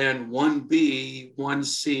 then 1B,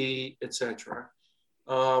 1C, etc.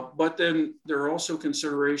 But then there are also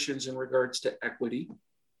considerations in regards to equity.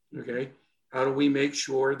 Okay, how do we make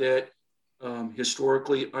sure that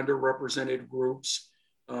historically underrepresented groups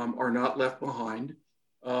are not left behind?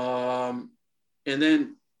 And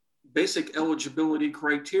then basic eligibility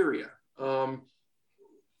criteria.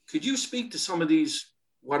 Could you speak to some of these,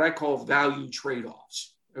 what I call value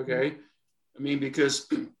trade-offs? Okay. I mean, because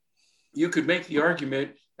you could make the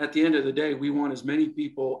argument at the end of the day, we want as many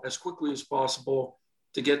people as quickly as possible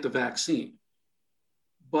to get the vaccine.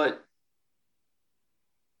 But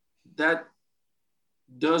that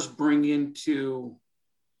does bring into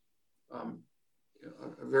a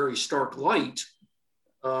very stark light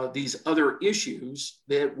these other issues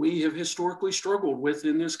that we have historically struggled with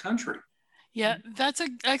in this country. Yeah, that's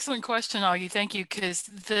an excellent question, Augie. Thank you. Because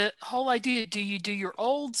the whole idea, do you do your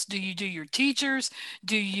olds? Do you do your teachers?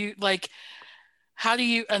 Do you how do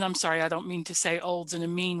you, and I'm sorry, I don't mean to say olds in a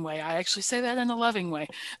mean way. I actually say that in a loving way.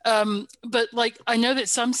 But I know that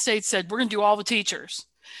some states said, we're going to do all the teachers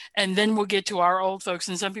and then we'll get to our old folks.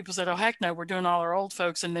 And some people said, oh, heck no, we're doing all our old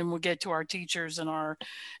folks. And then we'll get to our teachers and our,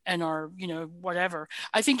 whatever.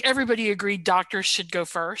 I think everybody agreed doctors should go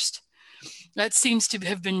first. That seems to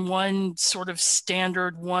have been one sort of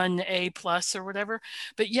standard 1A+ or whatever.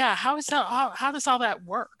 But yeah, how does all that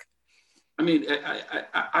work? I mean,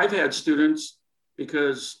 I've had students,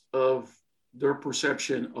 because of their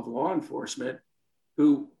perception of law enforcement,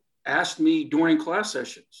 who asked me during class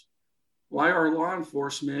sessions, why are law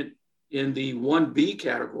enforcement in the 1B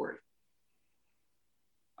category?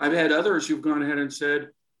 I've had others who've gone ahead and said,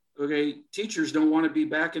 okay, teachers don't want to be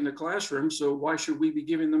back in the classroom, so why should we be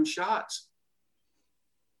giving them shots?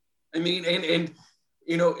 I mean,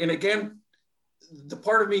 and again, the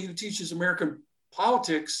part of me who teaches American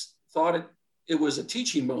politics thought it was a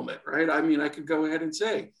teaching moment, right? I mean, I could go ahead and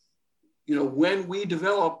say, when we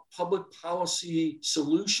develop public policy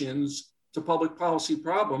solutions to public policy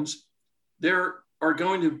problems, there are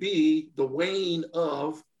going to be the weighing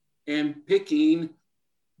of and picking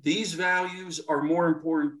these values are more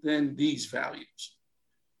important than these values.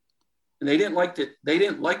 And they didn't like that. They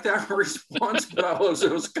didn't like that response, but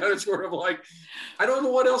it was kind of sort of like, I don't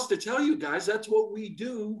know what else to tell you guys. That's what we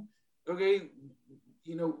do. Okay.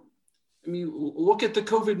 You know, I mean, look at the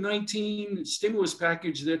COVID-19 stimulus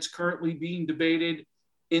package that's currently being debated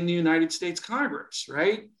in the United States Congress,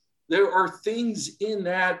 right? There are things in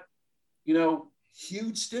that, you know,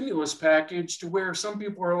 huge stimulus package to where some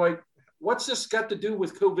people are like, what's this got to do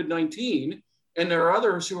with COVID-19? And there are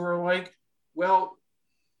others who are like, well,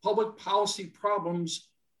 public policy problems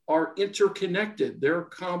are interconnected. They're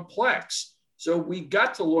complex. So we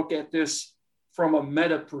got to look at this from a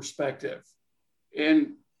meta perspective.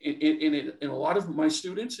 And in a lot of my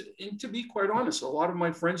students, and to be quite honest, a lot of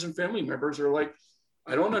my friends and family members are like,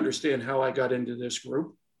 I don't understand how I got into this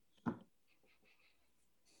group.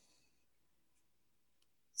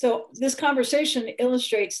 So this conversation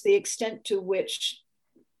illustrates the extent to which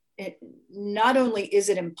not only is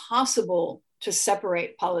it impossible to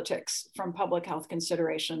separate politics from public health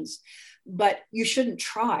considerations, but you shouldn't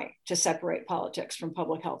try to separate politics from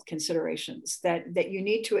public health considerations, that you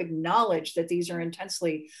need to acknowledge that these are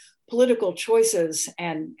intensely political choices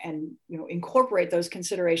and you know, incorporate those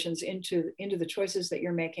considerations into the choices that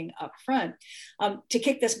you're making up front. To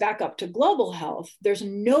kick this back up to global health, there's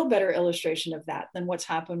no better illustration of that than what's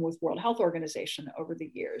happened with World Health Organization over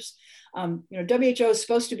the years. You know, WHO is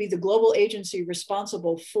supposed to be the global agency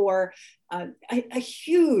responsible for a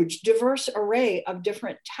huge, diverse array of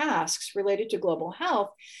different tasks related to global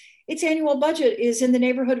health. Its annual budget is in the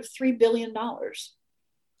neighborhood of $3 billion.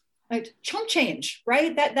 Right? Chump change,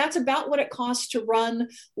 right? That's about what it costs to run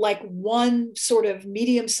like one sort of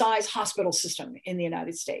medium-sized hospital system in the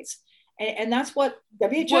United States. And that's what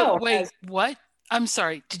WHO Wait, what? I'm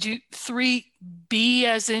sorry. Did you 3B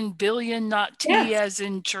as in billion, not T as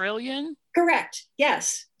in trillion? Correct.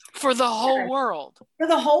 Yes. For the whole world. For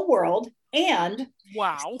the whole world. And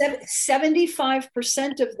wow,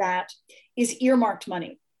 75% of that is earmarked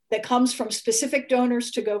money that comes from specific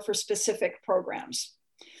donors to go for specific programs.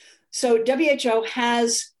 So WHO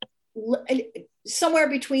has somewhere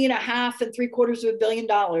between $500 and $750 million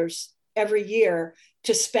every year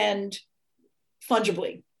to spend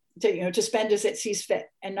fungibly, to spend as it sees fit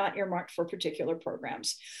and not earmarked for particular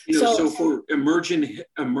programs. You know, so for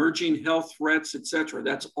emerging health threats, et cetera,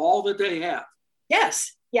 that's all that they have.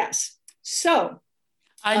 Yes, yes. So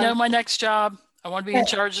I know my next job. I want to be in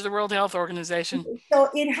charge of the World Health Organization. So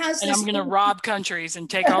it has, and I'm going to rob countries and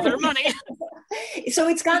take all their money. So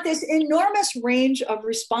it's got this enormous range of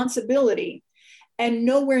responsibility and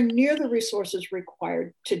nowhere near the resources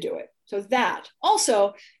required to do it. So that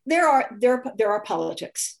also there are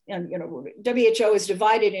politics, and you know, WHO is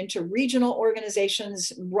divided into regional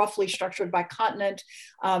organizations, roughly structured by continent.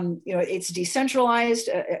 You know, it's decentralized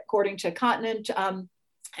according to continent,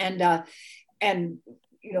 and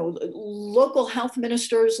you know, local health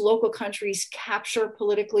ministers, local countries capture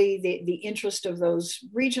politically the interest of those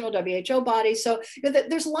regional WHO bodies. So you know,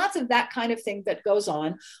 there's lots of that kind of thing that goes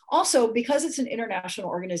on. Also, because it's an international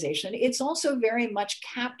organization, it's also very much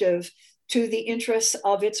captive to the interests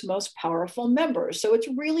of its most powerful members. So it's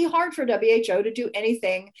really hard for WHO to do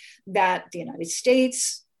anything that the United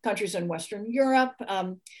States, countries in Western Europe,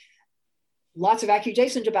 lots of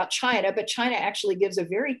accusations about China, but China actually gives a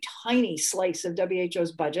very tiny slice of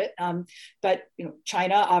WHO's budget. But you know,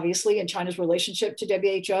 China, obviously, and China's relationship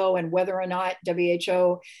to WHO and whether or not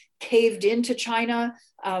WHO caved into China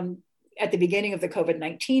at the beginning of the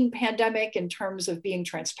COVID-19 pandemic in terms of being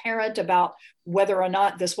transparent about whether or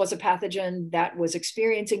not this was a pathogen that was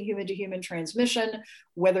experiencing human-to-human transmission,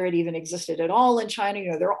 whether it even existed at all in China.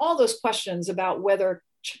 You know, there are all those questions about whether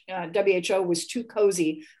WHO was too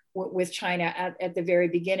cozy with China at the very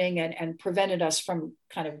beginning and prevented us from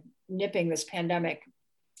kind of nipping this pandemic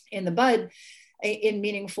in the bud in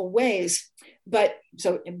meaningful ways. But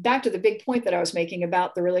so back to the big point that I was making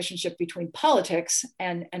about the relationship between politics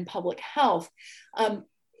and public health.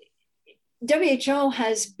 WHO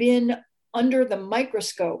has been under the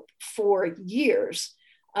microscope for years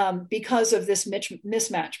because of this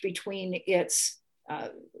mismatch between its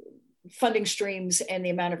funding streams and the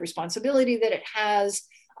amount of responsibility that it has,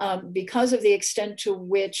 because of the extent to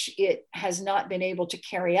which it has not been able to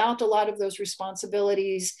carry out a lot of those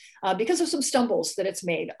responsibilities, because of some stumbles that it's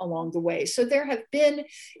made along the way. So there have been,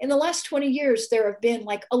 in the last 20 years, there have been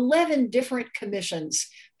like 11 different commissions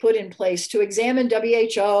put in place to examine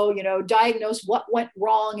WHO, you know, diagnose what went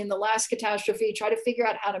wrong in the last catastrophe, try to figure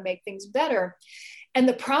out how to make things better. And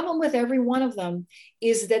the problem with every one of them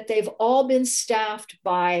is that they've all been staffed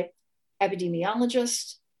by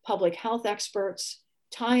epidemiologists, public health experts,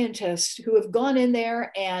 scientists who have gone in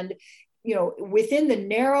there and, within the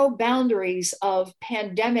narrow boundaries of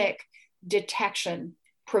pandemic detection,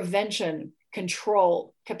 prevention,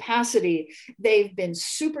 control, capacity, they've been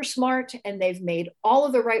super smart and they've made all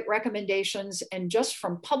of the right recommendations. And just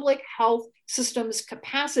from public health systems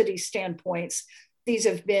capacity standpoints, these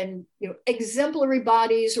have been, exemplary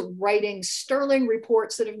bodies writing sterling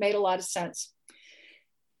reports that have made a lot of sense.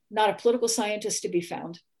 Not a political scientist to be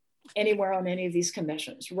found anywhere on any of these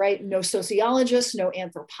commissions, right? No sociologists, no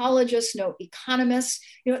anthropologists, no economists.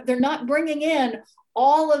 They're not bringing in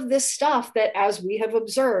all of this stuff that, as we have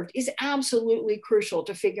observed, is absolutely crucial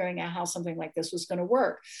to figuring out how something like this was going to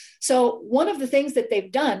work. So one of the things that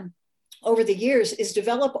they've done over the years is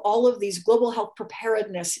develop all of these global health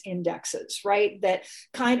preparedness indexes, right?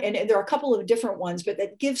 And there are a couple of different ones, but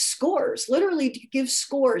that give scores, literally give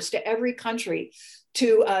scores to every country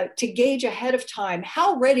to gauge ahead of time,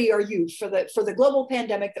 how ready are you for the global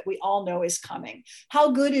pandemic that we all know is coming?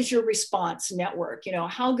 How good is your response network?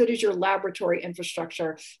 How good is your laboratory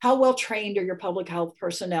infrastructure? How well trained are your public health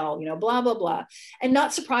personnel? Blah, blah, blah. And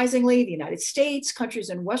not surprisingly, the United States, countries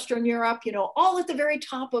in Western Europe, all at the very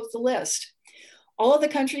top of the list. All of the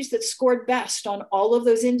countries that scored best on all of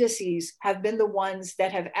those indices have been the ones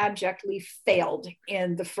that have abjectly failed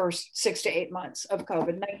in the first 6 to 8 months of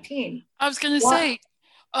COVID-19. I was going to say,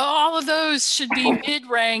 all of those should be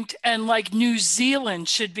mid-ranked, and like New Zealand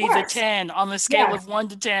should be the 10 on the scale of 1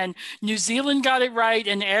 to 10. New Zealand got it right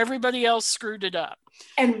and everybody else screwed it up.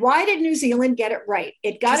 And why did New Zealand get it right?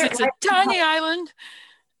 It got it right. It's a tiny island.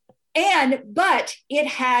 But it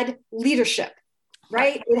had leadership.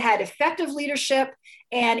 Right? It had effective leadership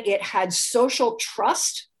and it had social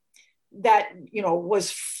trust that,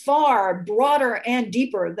 was far broader and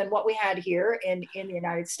deeper than what we had here in the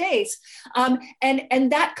United States. And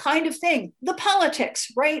that kind of thing, the politics,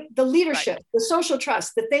 right? The leadership, the social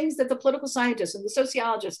trust, the things that the political scientists and the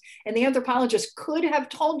sociologists and the anthropologists could have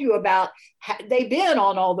told you about, had they been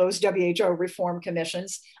on all those WHO reform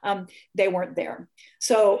commissions, they weren't there.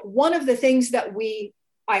 So one of the things that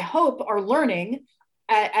I hope, are learning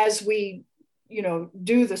as we,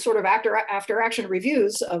 do the sort of after action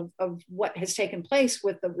reviews of what has taken place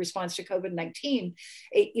with the response to COVID-19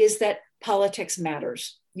 is that politics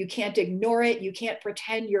matters. You can't ignore it. You can't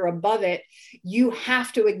pretend you're above it. You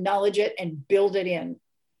have to acknowledge it and build it in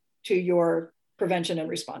to your prevention and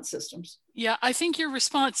response systems. Yeah, I think your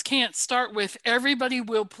response can't start with everybody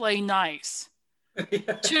will play nice.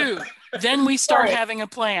 2, then we start having a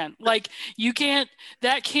plan. Like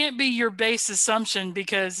that can't be your base assumption,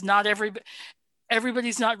 because not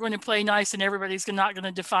everybody's not going to play nice and everybody's not going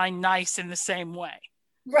to define nice in the same way.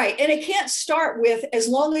 Right. And it can't start with, as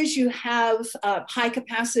long as you have high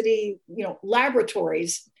capacity,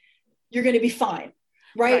 laboratories, you're going to be fine.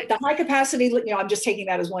 Right. The high capacity, I'm just taking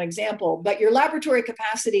that as one example, but your laboratory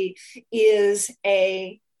capacity is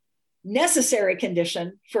a necessary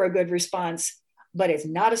condition for a good response, but it's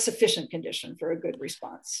not a sufficient condition for a good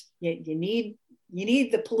response. You need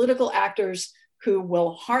the political actors who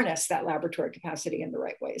will harness that laboratory capacity in the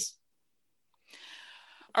right ways.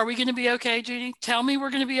 Are we going to be okay, Judy? Tell me we're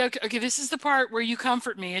going to be okay. Okay, this is the part where you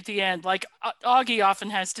comfort me at the end, like Augie often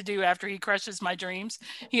has to do after he crushes my dreams.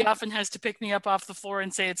 He often has to pick me up off the floor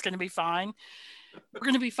and say it's going to be fine. We're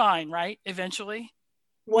going to be fine, right? Eventually.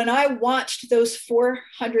 When I watched those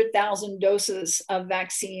 400,000 doses of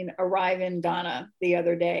vaccine arrive in Ghana the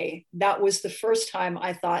other day, that was the first time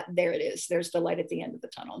I thought, there it is. There's the light at the end of the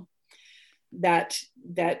tunnel. That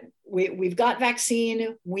we've got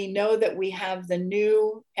vaccine. We know that we have the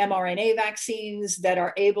new mRNA vaccines that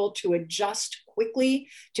are able to be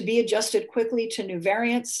adjusted quickly to new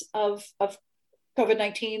variants of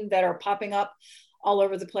COVID-19 that are popping up all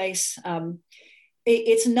over the place.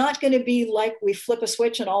 It's not going to be like we flip a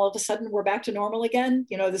switch and all of a sudden we're back to normal again.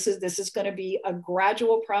 This is going to be a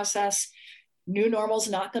gradual process. New normal is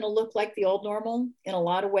not going to look like the old normal in a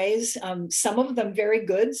lot of ways. Some of them very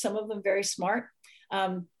good, some of them very smart.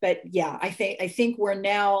 But yeah, I think we're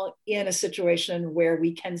now in a situation where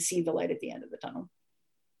we can see the light at the end of the tunnel.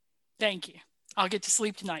 Thank you. I'll get to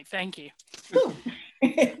sleep tonight. Thank you.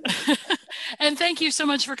 And thank you so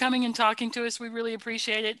much for coming and talking to us. We really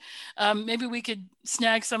appreciate it. Maybe we could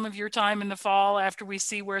snag some of your time in the fall after we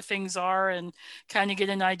see where things are and kind of get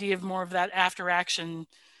an idea of more of that after action,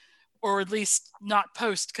 or at least not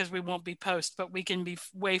post, because we won't be post, but we can be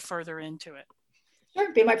way further into it. Sure,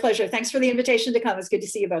 it'd be my pleasure. Thanks for the invitation to come. It's good to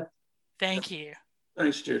see you both. Thank you.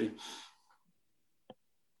 Thanks, Judy.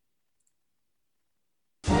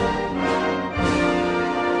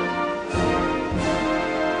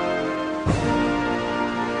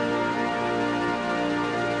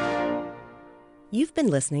 You've been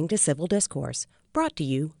listening to Civil Discourse, brought to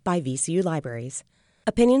you by VCU Libraries.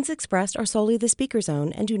 Opinions expressed are solely the speaker's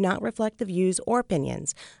own and do not reflect the views or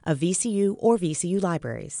opinions of VCU or VCU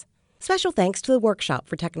Libraries. Special thanks to the Workshop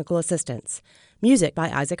for Technical Assistance. Music by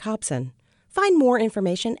Isaac Hobson. Find more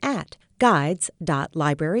information at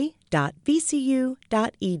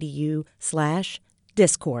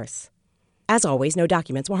guides.library.vcu.edu/discourse. As always, no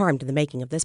documents were harmed in the making of this